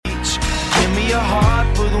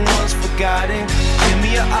heart for the ones forgotten. Give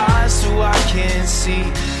me your eyes so I can see.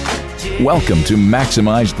 Welcome to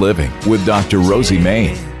Maximized Living with Dr. Rosie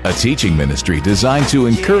Main, a teaching ministry designed to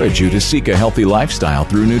encourage you to seek a healthy lifestyle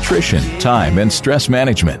through nutrition, time, and stress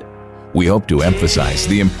management. We hope to emphasize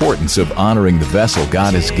the importance of honoring the vessel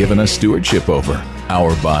God has given us stewardship over,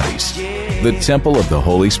 our bodies, the temple of the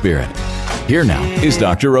Holy Spirit. Here now is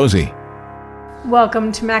Dr. Rosie.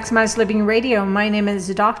 Welcome to Maximized Living Radio. My name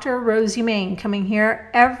is Dr. Rosie Main, coming here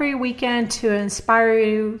every weekend to inspire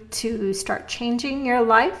you to start changing your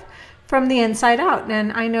life from the inside out.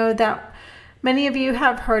 And I know that many of you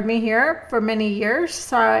have heard me here for many years,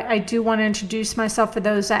 so I do want to introduce myself for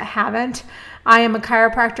those that haven't. I am a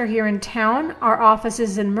chiropractor here in town. Our office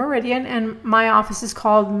is in Meridian, and my office is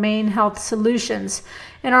called Main Health Solutions.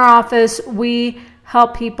 In our office, we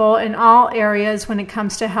help people in all areas when it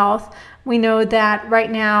comes to health. We know that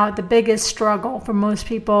right now the biggest struggle for most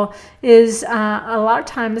people is a lot of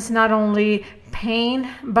times not only pain,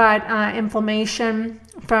 but inflammation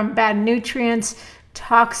from bad nutrients.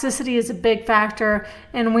 Toxicity is a big factor,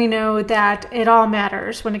 and we know that it all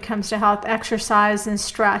matters when it comes to health, exercise, and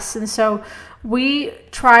stress. And so we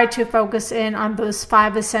try to focus in on those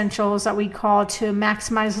 5 essentials that we call to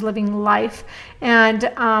maximize living life. And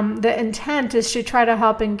the intent is to try to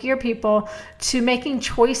help and gear people to making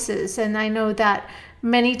choices. And I know that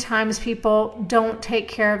many times people don't take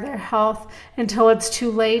care of their health until it's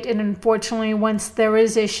too late. And unfortunately, once there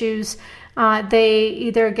is issues, they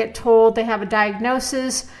either get told they have a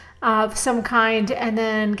diagnosis of some kind and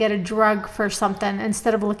then get a drug for something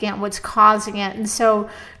instead of looking at what's causing it. And so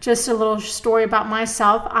just a little story about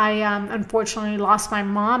myself. I unfortunately lost my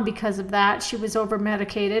mom because of that. She was over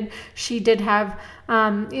medicated. She did have,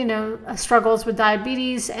 struggles with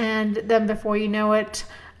diabetes. And then before you know it,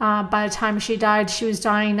 by the time she died, she was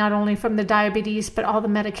dying not only from the diabetes, but all the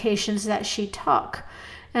medications that she took.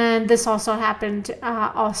 And this also happened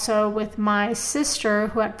also with my sister,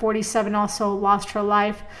 who at 47 also lost her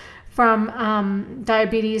life from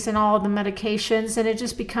diabetes and all the medications. And it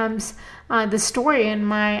just becomes the story in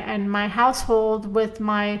my household with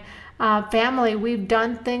my family. We've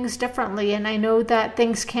done things differently, and I know that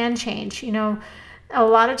things can change. You know, a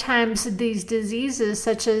lot of times these diseases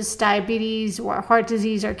such as diabetes or heart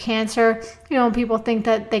disease or cancer, people think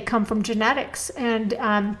that they come from genetics.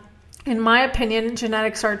 And in my opinion,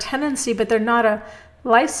 genetics are a tendency, but they're not a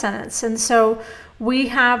life sentence. And so we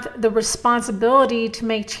have the responsibility to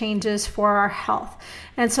make changes for our health.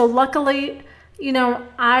 And so luckily,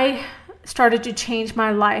 I started to change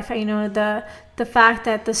my life. The fact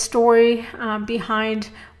that the story behind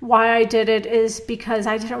why I did it is because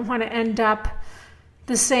I didn't want to end up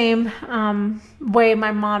the same way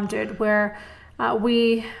my mom did, where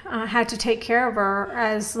we had to take care of her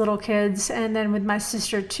as little kids, and then with my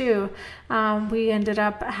sister too. We ended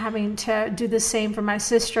up having to do the same for my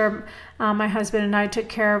sister. My husband and I took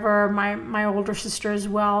care of her, my older sister as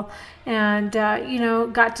well, and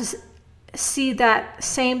got to see that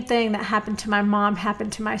same thing that happened to my mom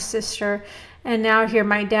happened to my sister. And now here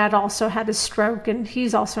my dad also had a stroke, and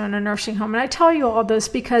he's also in a nursing home. And I tell you all this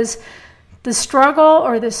because the struggle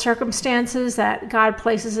or the circumstances that God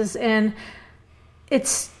places us in,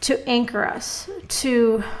 it's to anchor us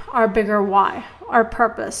to our bigger why, our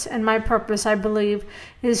purpose. And my purpose, I believe,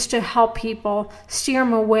 is to help people steer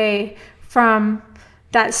them away from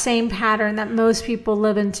that same pattern that most people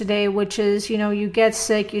live in today, which is, you get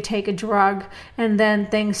sick, you take a drug, and then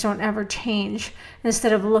things don't ever change,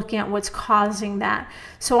 instead of looking at what's causing that.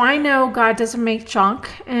 So I know God doesn't make junk,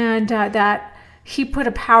 and that He put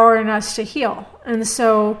a power in us to heal. And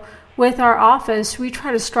so with our office, we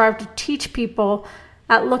try to strive to teach people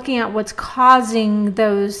at looking at what's causing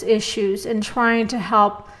those issues and trying to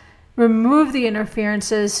help remove the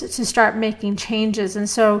interferences to start making changes. And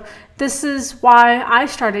so this is why I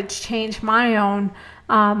started to change my own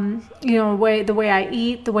the way I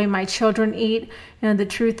eat, the way my children eat. The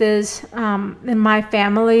truth is, in my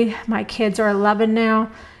family, my kids are 11 now,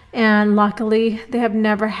 and luckily they have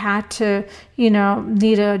never had to,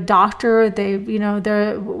 need a doctor. We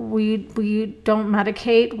don't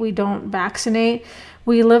medicate, we don't vaccinate.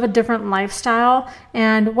 We live a different lifestyle,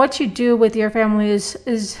 and what you do with your family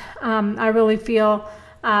is I really feel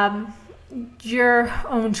your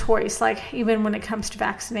own choice. Like, even when it comes to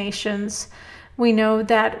vaccinations, we know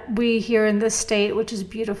that we here in this state, which is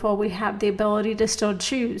beautiful, we have the ability to still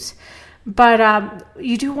choose. But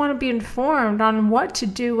you do want to be informed on what to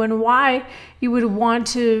do and why you would want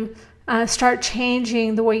to start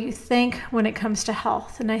changing the way you think when it comes to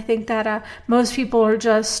health. And I think that most people are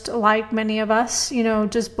just like many of us,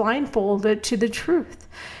 just blindfolded to the truth.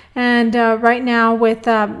 And right now with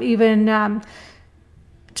even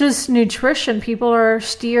just nutrition. People are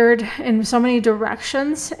steered in so many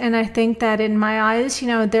directions, and I think that in my eyes,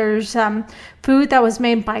 there's food that was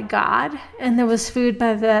made by God, and there was food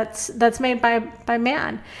that's made by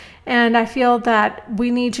man. And I feel that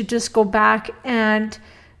we need to just go back and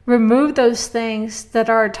remove those things that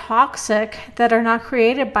are toxic, that are not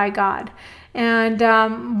created by God. And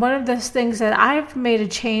one of those things that I've made a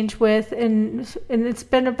change with, and it's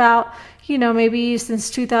been about, maybe since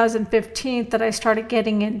 2015 that I started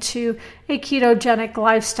getting into a ketogenic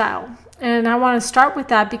lifestyle. And I want to start with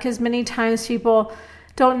that because many times people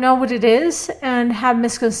don't know what it is and have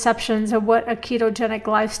misconceptions of what a ketogenic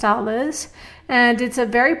lifestyle is. And it's a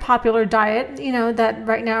very popular diet, that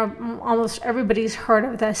right now almost everybody's heard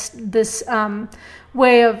of this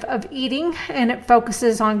way of eating, and it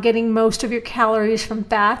focuses on getting most of your calories from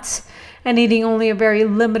fats and eating only a very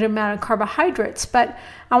limited amount of carbohydrates. But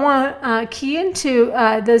I want to key into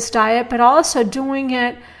this diet, but also doing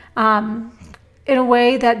it in a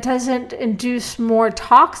way that doesn't induce more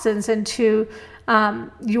toxins into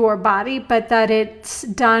your body, but that it's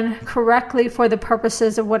done correctly for the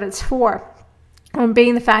purposes of what it's for.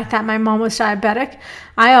 Being the fact that my mom was diabetic,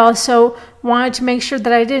 I also wanted to make sure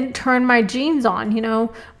that I didn't turn my genes on.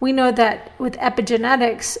 We know that with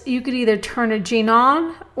epigenetics, you could either turn a gene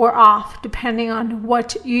on or off depending on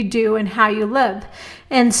what you do and how you live.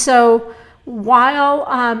 And so while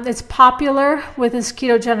it's popular with this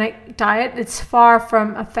ketogenic diet, it's far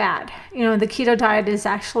from a fad. The keto diet is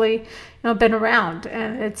actually been around,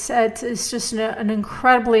 and it's just an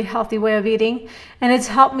incredibly healthy way of eating, and it's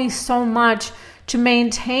helped me so much to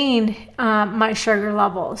maintain my sugar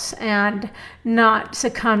levels and not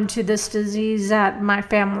succumb to this disease that my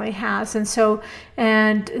family has.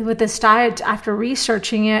 And with this diet, after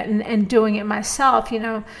researching it and doing it myself,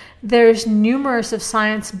 there's numerous of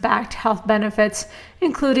science-backed health benefits,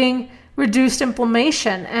 including reduced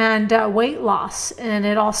inflammation and weight loss. And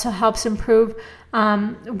it also helps improve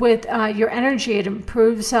with your energy. It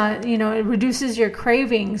improves, it reduces your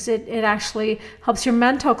cravings. It actually helps your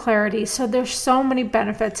mental clarity. So there's so many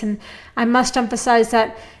benefits. And I must emphasize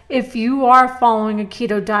that if you are following a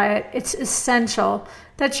keto diet, it's essential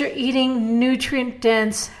that you're eating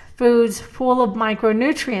nutrient-dense foods full of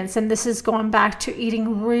micronutrients. And this is going back to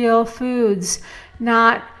eating real foods,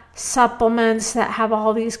 not supplements that have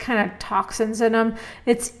all these kind of toxins in them.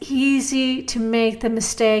 It's easy to make the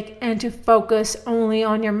mistake and to focus only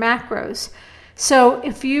on your macros. So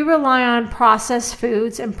if you rely on processed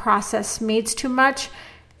foods and processed meats too much,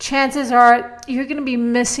 chances are you're going to be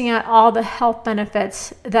missing out all the health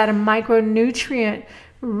benefits that a micronutrient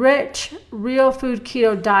rich real food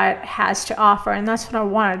keto diet has to offer. And that's what I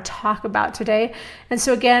want to talk about today. And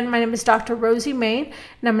so again, my name is Dr. Rosie Main,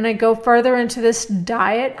 and I'm going to go further into this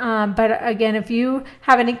diet. But again, if you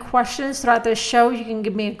have any questions throughout this show, you can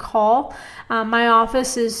give me a call. My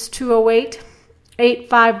office is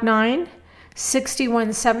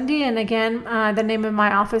 208-859-6170. And again, the name of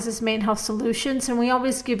my office is Main Health Solutions. And we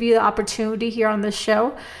always give you the opportunity here on this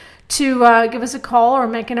show to give us a call or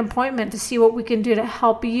make an appointment to see what we can do to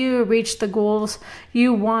help you reach the goals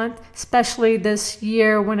you want, especially this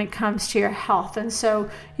year when it comes to your health. And so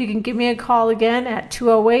you can give me a call again at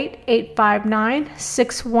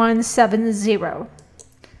 208-859-6170.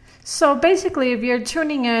 So basically, if you're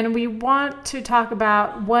tuning in, we want to talk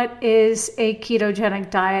about what is a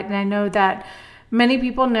ketogenic diet. And I know that many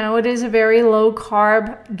people know it is a very low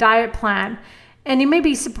carb diet plan. And you may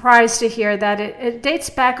be surprised to hear that it dates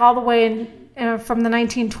back all the way from the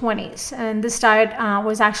 1920s. And this diet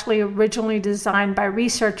was actually originally designed by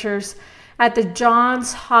researchers at the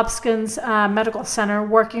Johns Hopkins Medical Center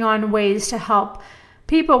working on ways to help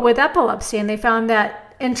people with epilepsy. And they found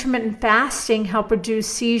that intermittent fasting helped reduce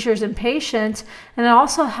seizures in patients, and it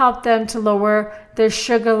also helped them to lower their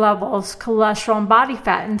sugar levels, cholesterol, and body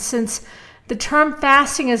fat. And since the term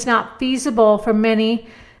fasting is not feasible for many,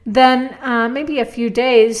 then maybe a few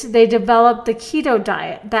days, they developed the keto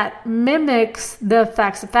diet that mimics the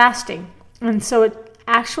effects of fasting. And so it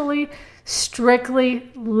actually strictly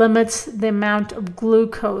limits the amount of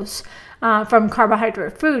glucose from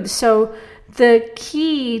carbohydrate foods. So the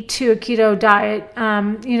key to a keto diet,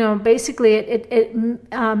 basically it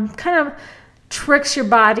kind of tricks your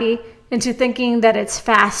body into thinking that it's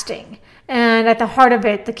fasting. And at the heart of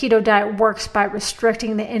it, the keto diet works by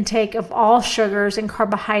restricting the intake of all sugars and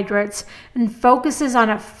carbohydrates and focuses on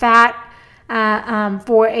a fat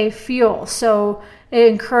for a fuel. So it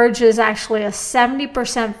encourages actually a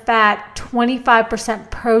 70% fat,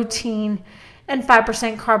 25% protein, and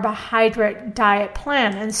 5% carbohydrate diet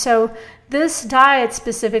plan. And so this diet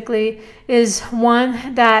specifically is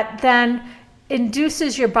one that then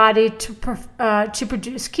induces your body to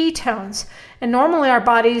produce ketones. And normally our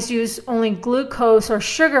bodies use only glucose or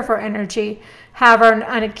sugar for energy. However,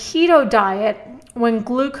 on a keto diet, when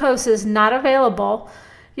glucose is not available,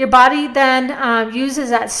 your body then uses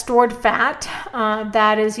that stored fat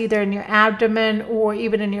that is either in your abdomen or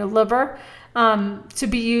even in your liver to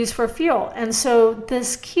be used for fuel. And so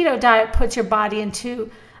this keto diet puts your body into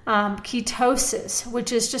ketosis,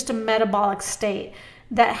 which is just a metabolic state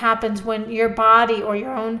that happens when your body or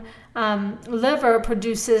your own liver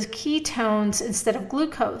produces ketones instead of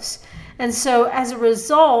glucose. And so as a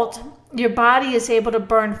result, your body is able to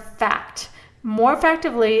burn fat more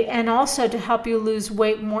effectively and also to help you lose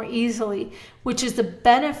weight more easily, which is the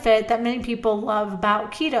benefit that many people love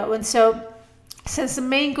about keto. And so since the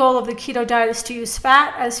main goal of the keto diet is to use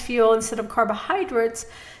fat as fuel instead of carbohydrates,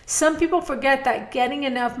 some people forget that getting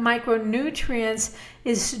enough micronutrients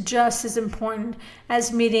is just as important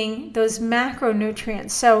as meeting those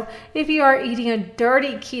macronutrients. So if you are eating a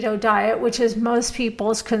dirty keto diet, which is most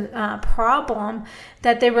people's problem,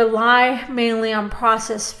 that they rely mainly on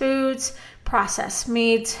processed foods, processed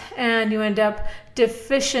meat, and you end up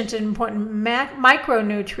deficient in important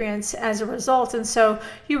micronutrients as a result. And so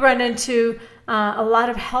you run into a lot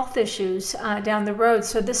of health issues down the road.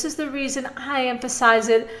 So this is the reason I emphasize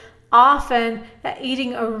it often, that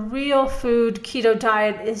eating a real food keto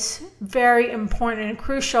diet is very important and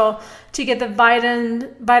crucial to get the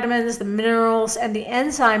vitamins, the minerals, and the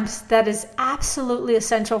enzymes that is absolutely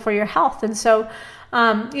essential for your health. And so,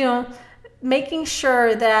 making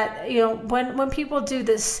sure that, when people do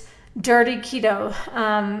this dirty keto,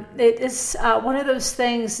 it is one of those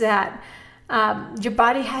things that your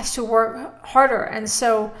body has to work harder. And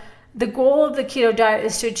so the goal of the keto diet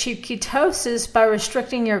is to achieve ketosis by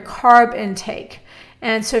restricting your carb intake.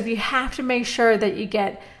 And so if you have to make sure that you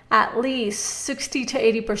get at least 60 to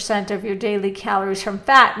 80% of your daily calories from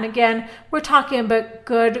fat. And again, we're talking about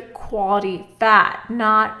good quality fat,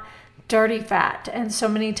 not dirty fat. And so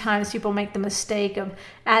many times people make the mistake of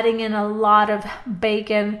adding in a lot of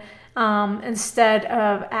bacon instead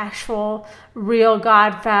of actual real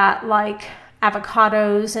God fat like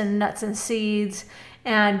avocados and nuts and seeds,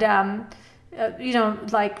 and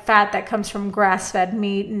like fat that comes from grass-fed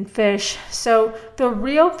meat and fish. So the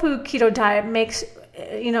real food keto diet makes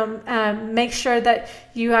make sure that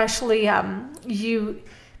you actually you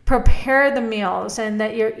prepare the meals and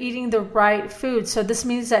that you're eating the right food. So this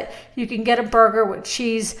means that you can get a burger with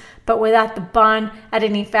cheese, but without the bun at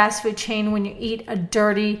any fast food chain when you eat a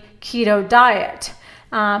dirty keto diet.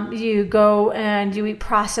 You go and you eat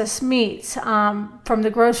processed meats from the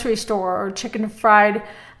grocery store, or chicken fried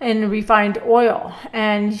in refined oil,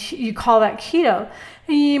 and you call that keto.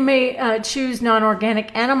 And you may choose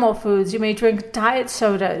non-organic animal foods. You may drink diet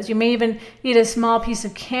sodas. You may even eat a small piece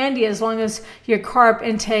of candy as long as your carb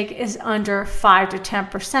intake is under 5 to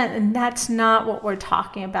 10%. And that's not what we're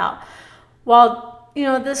talking about. While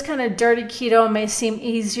this kind of dirty keto may seem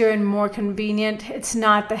easier and more convenient, it's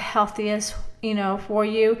not the healthiest for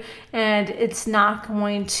you, and it's not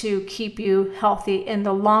going to keep you healthy in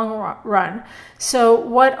the long run. So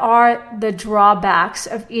what are the drawbacks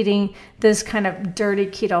of eating this kind of dirty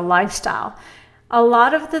keto lifestyle? A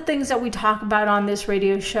lot of the things that we talk about on this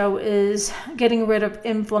radio show is getting rid of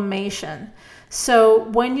inflammation. So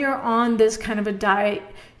when you're on this kind of a diet,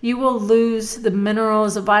 you will lose the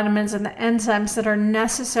minerals, the vitamins, and the enzymes that are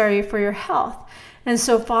necessary for your health. And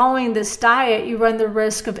so following this diet, you run the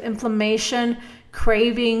risk of inflammation,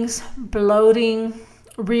 cravings, bloating,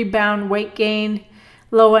 rebound weight gain,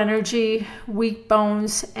 low energy, weak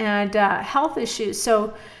bones, and health issues.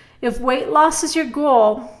 So if weight loss is your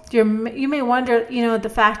goal, you may wonder, the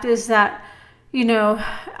fact is that,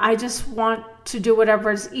 I just want to do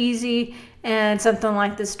whatever is easy, and something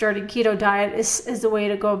like this dirty keto diet is the way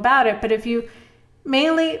to go about it. But if you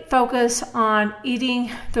mainly focus on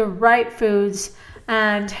eating the right foods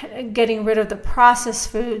and getting rid of the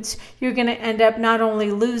processed foods, you're going to end up not only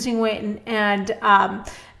losing weight and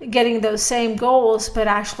getting those same goals, but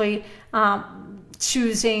actually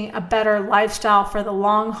choosing a better lifestyle for the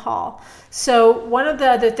long haul. So one of the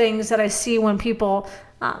other things that I see when people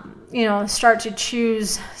start to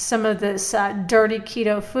choose some of this dirty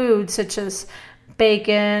keto food, such as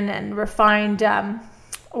bacon and refined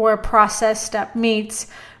or processed meats,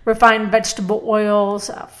 refined vegetable oils,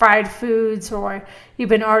 fried foods, or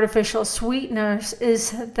even artificial sweeteners,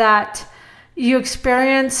 is that you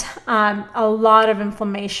experience a lot of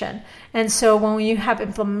inflammation. And so when you have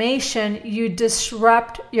inflammation, you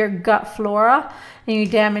disrupt your gut flora and you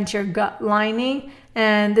damage your gut lining.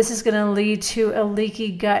 And this is going to lead to a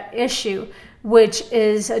leaky gut issue, which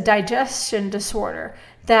is a digestion disorder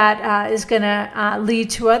that is going to lead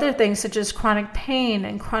to other things such as chronic pain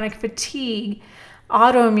and chronic fatigue,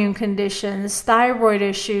 autoimmune conditions, thyroid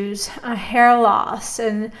issues, hair loss,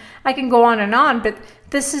 and I can go on, but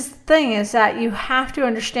this is the thing, is that you have to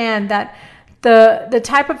understand that the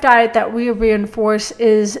type of diet that we reinforce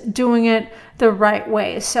is doing it the right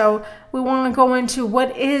way. So we want to go into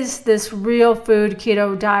what is this real food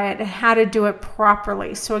keto diet and how to do it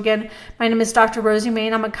properly. So again, my name is Dr. Rosie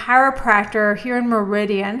Main. I'm a chiropractor here in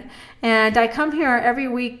Meridian, and I come here every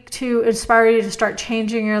week to inspire you to start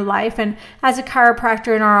changing your life. And as a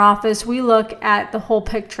chiropractor in our office, we look at the whole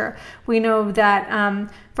picture. We know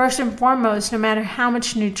that first and foremost, no matter how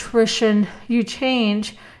much nutrition you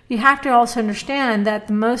change, you have to also understand that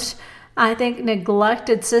the most, I think,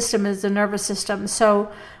 neglected system is the nervous system.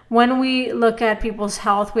 So when we look at people's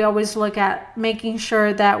health, we always look at making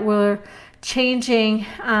sure that we're changing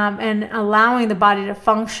and allowing the body to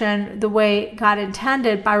function the way God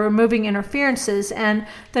intended by removing interferences. And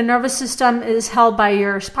the nervous system is held by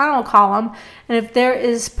your spinal column. And if there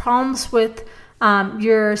is problems with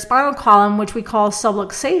your spinal column, which we call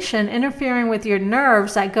subluxation, interfering with your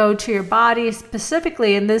nerves that go to your body,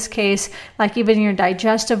 specifically in this case, like even your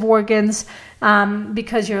digestive organs,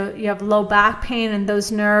 because you have low back pain and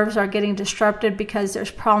those nerves are getting disrupted because there's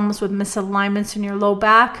problems with misalignments in your low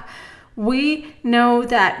back. We know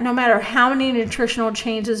that no matter how many nutritional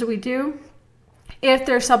changes we do, if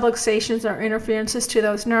there's subluxations or interferences to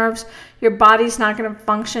those nerves, your body's not going to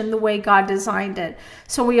function the way God designed it.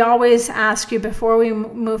 So we always ask you before we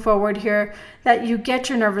move forward here that you get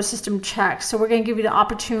your nervous system checked. So we're going to give you the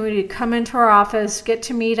opportunity to come into our office, get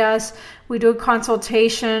to meet us. We do a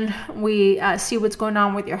consultation. We see what's going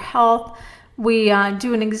on with your health. We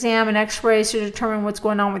do an exam and x-rays to determine what's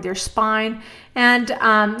going on with your spine. And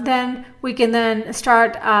then we can then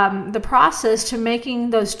start the process to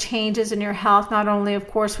making those changes in your health, not only, of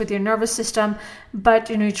course, with your nervous system, but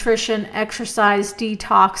your nutrition, exercise,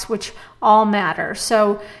 detox, which all matter.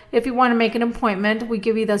 So if you want to make an appointment, we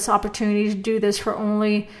give you this opportunity to do this for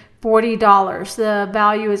only $40. The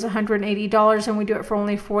value is $180, and we do it for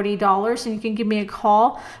only $40. And you can give me a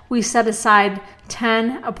call. We set aside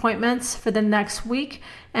 10 appointments for the next week,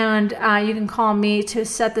 and you can call me to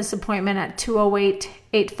set this appointment at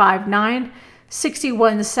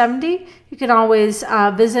 208-859-6170. You can always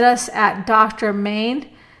visit us at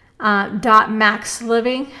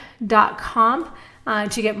drmaxliving.maxliving.com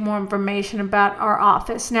to get more information about our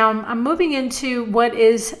office. Now, I'm moving into what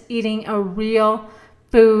is eating a real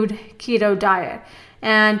food keto diet.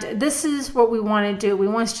 And this is what we want to do. We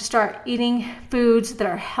want to start eating foods that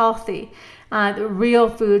are healthy. The real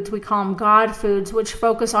foods, we call them God foods, which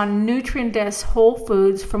focus on nutrient-dense whole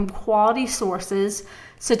foods from quality sources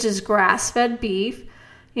such as grass-fed beef,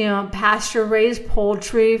 pasture-raised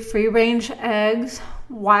poultry, free-range eggs,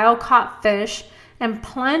 wild-caught fish, and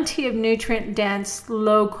plenty of nutrient-dense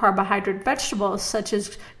low-carbohydrate vegetables such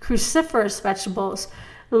as cruciferous vegetables,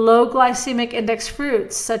 low glycemic index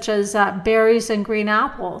fruits such as berries and green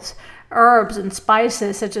apples, herbs and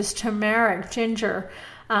spices such as turmeric, ginger,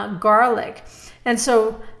 garlic. And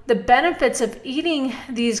so the benefits of eating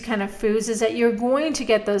these kind of foods is that you're going to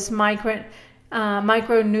get those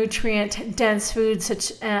micronutrient dense foods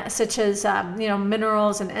such as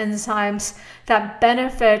minerals and enzymes that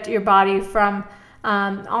benefit your body from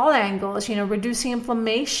all angles, reducing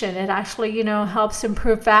inflammation. It actually, helps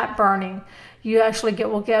improve fat burning. You actually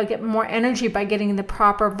will get more energy by getting the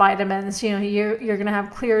proper vitamins. You're going to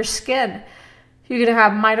have clearer skin. You're going to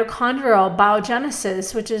have mitochondrial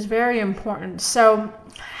biogenesis, which is very important. So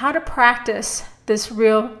how to practice this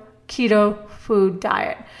real keto food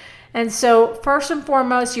diet. And so first and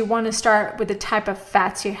foremost, you want to start with the type of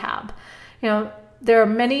fats you have. There are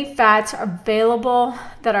many fats available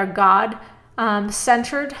that are God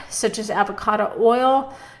centered, such as avocado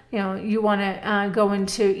oil. You want to go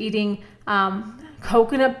into eating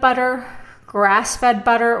coconut butter, grass-fed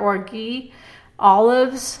butter or ghee,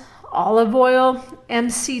 olives, olive oil,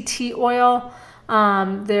 MCT oil.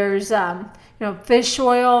 There's fish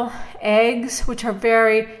oil, eggs, which are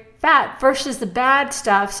very fat, versus the bad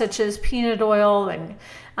stuff such as peanut oil and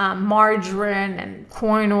margarine and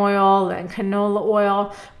corn oil and canola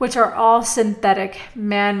oil, which are all synthetic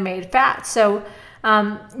man-made fats. So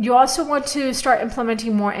you also want to start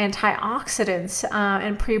implementing more antioxidants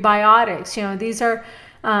and prebiotics. These are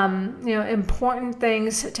important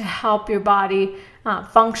things to help your body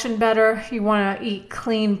function better. You want to eat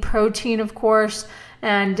clean protein, of course,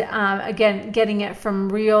 and again, getting it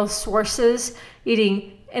from real sources,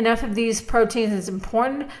 eating enough of these proteins is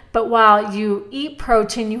important, but while you eat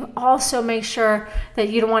protein, you also make sure that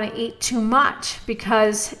you don't want to eat too much,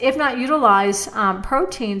 because if not utilize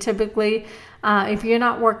protein, typically if you're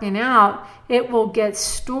not working out, it will get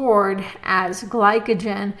stored as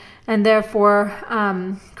glycogen and therefore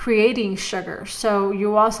creating sugar. So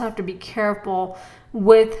you also have to be careful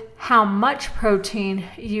with how much protein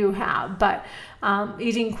you have, but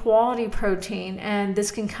eating quality protein, and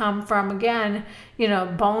this can come from, again,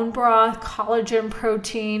 bone broth, collagen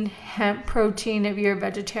protein, hemp protein if you're a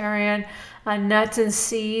vegetarian, nuts and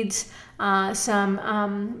seeds, some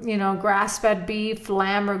grass-fed beef,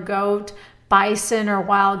 lamb or goat, bison or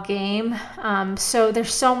wild game. So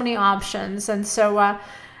there's so many options, and so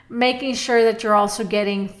making sure that you're also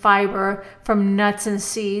getting fiber from nuts and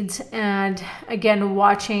seeds, and again,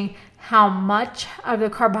 watching how much of the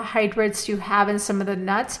carbohydrates you have in some of the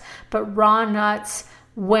nuts, but raw nuts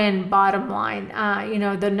win, bottom line.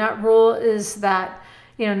 The nut rule is that,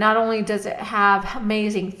 not only does it have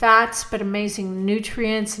amazing fats, but amazing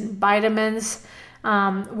nutrients and vitamins,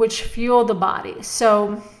 which fuel the body.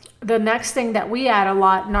 So the next thing that we add a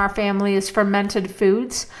lot in our family is fermented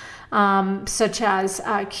foods, such as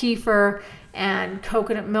kefir and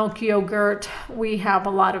coconut milk yogurt. We have a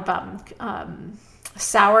lot of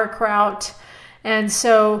sauerkraut, and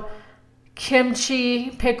so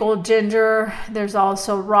kimchi, pickled ginger. There's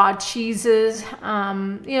also raw cheeses.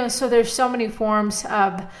 So there's so many forms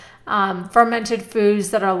of fermented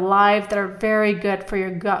foods that are live that are very good for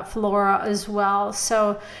your gut flora as well.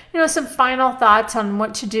 So, some final thoughts on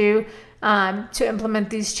what to do to implement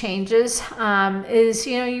these changes is,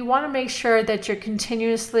 you want to make sure that you're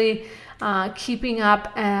continuously keeping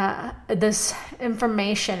up this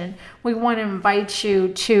information. We want to invite you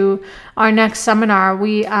to our next seminar.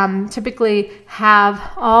 We typically have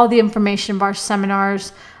all the information of our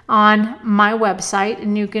seminars on my website,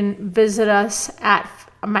 and you can visit us at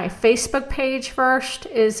my Facebook page. First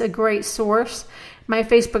is a great source. My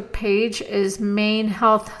Facebook page is Main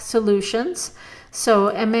Health Solutions.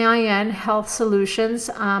 So MAIN Health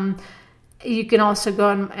Solutions. You can also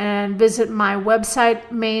go and visit my website,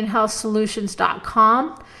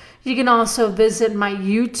 mainhealthsolutions.com. You can also visit my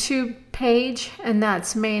YouTube page, and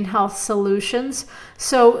that's Main Health Solutions.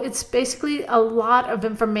 So it's basically a lot of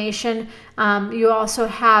information. You also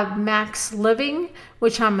have Max Living,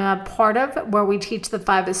 which I'm a part of, where we teach the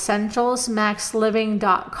 5 essentials,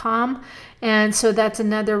 maxliving.com. And so that's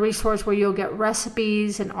another resource where you'll get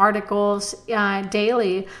recipes and articles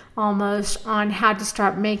daily almost on how to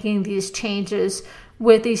start making these changes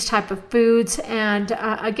with these type of foods. And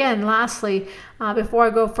again, lastly, before I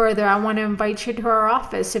go further, I want to invite you to our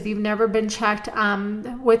office. If you've never been checked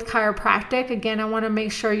with chiropractic, again, I want to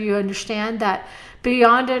make sure you understand that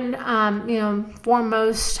beyond and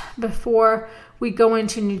foremost, before we go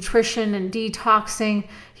into nutrition and detoxing,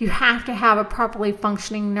 you have to have a properly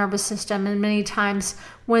functioning nervous system. And many times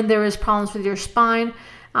when there is problems with your spine,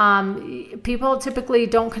 people typically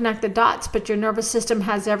don't connect the dots, but your nervous system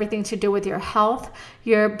has everything to do with your health.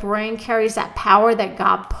 Your brain carries that power that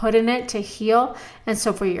God put in it to heal. And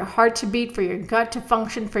so for your heart to beat, for your gut to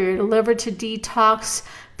function, for your liver to detox,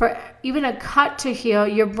 for even a cut to heal,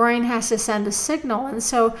 your brain has to send a signal. And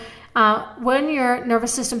so when your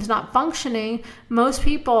nervous system is not functioning, most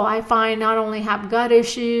people I find not only have gut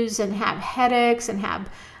issues and have headaches and have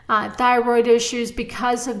thyroid issues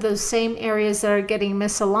because of those same areas that are getting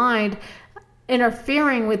misaligned,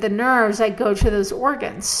 interfering with the nerves that go to those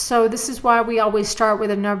organs. So this is why we always start with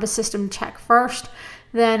a nervous system check first.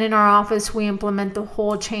 Then in our office, we implement the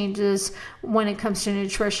whole changes when it comes to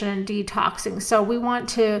nutrition and detoxing. So we want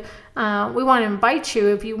to invite you,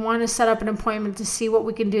 if you want to set up an appointment to see what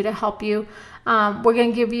we can do to help you. We're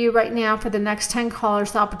going to give you right now, for the next 10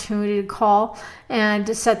 callers, the opportunity to call and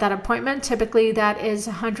to set that appointment. Typically that is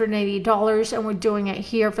 $180, and we're doing it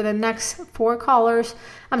here for the next 10 callers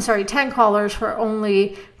for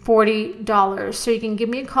only $40. So you can give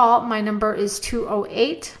me a call. My number is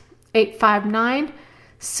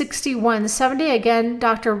 208-859-6170. Again,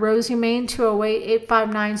 Dr. Rosie Main,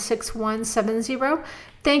 208-859-6170.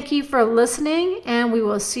 Thank you for listening, and we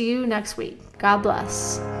will see you next week. God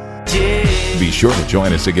bless. Be sure to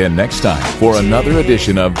join us again next time for another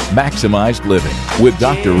edition of Maximized Living with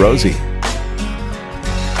Dr. Rosie.